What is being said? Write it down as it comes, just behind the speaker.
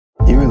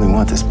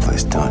want this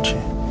place, don't you?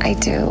 I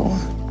do.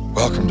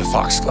 Welcome to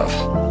Foxglove.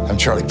 I'm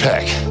Charlie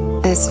Peck.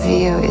 This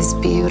view is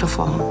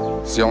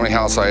beautiful. It's the only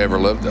house I ever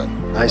lived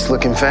in.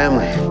 Nice-looking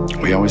family.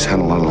 We always had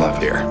a lot of love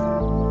here.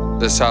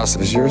 This house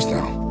is yours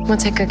now. We'll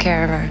take good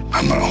care of her.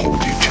 I'm gonna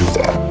hold you to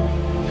that.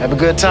 Have a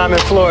good time in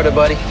Florida,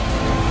 buddy.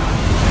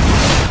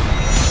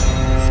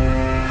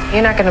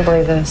 You're not gonna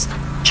believe this.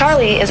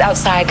 Charlie is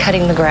outside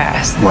cutting the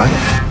grass. What?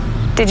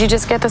 Did you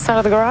just get this out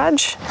of the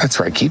garage? That's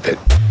where I keep it.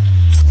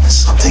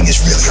 Something is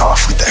really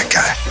off with that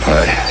guy.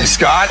 Hey,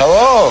 Scott.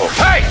 Hello.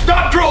 Hey,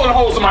 stop drilling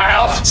holes in my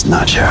house. It's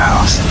not your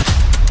house.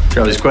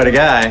 Charlie's quite a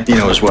guy. You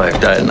know his wife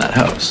died in that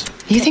house.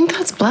 You think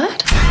that's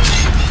blood?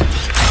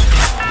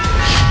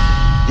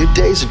 Your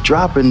days of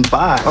dropping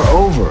by are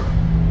over.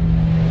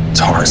 It's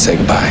hard to say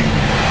goodbye.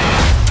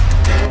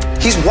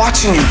 He's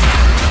watching you.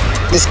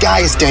 This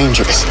guy is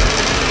dangerous.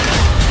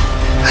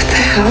 What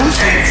the hell?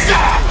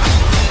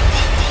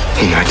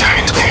 You're not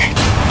dying today.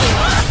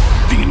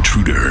 The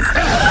Intruder.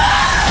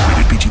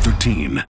 Rated PG-13.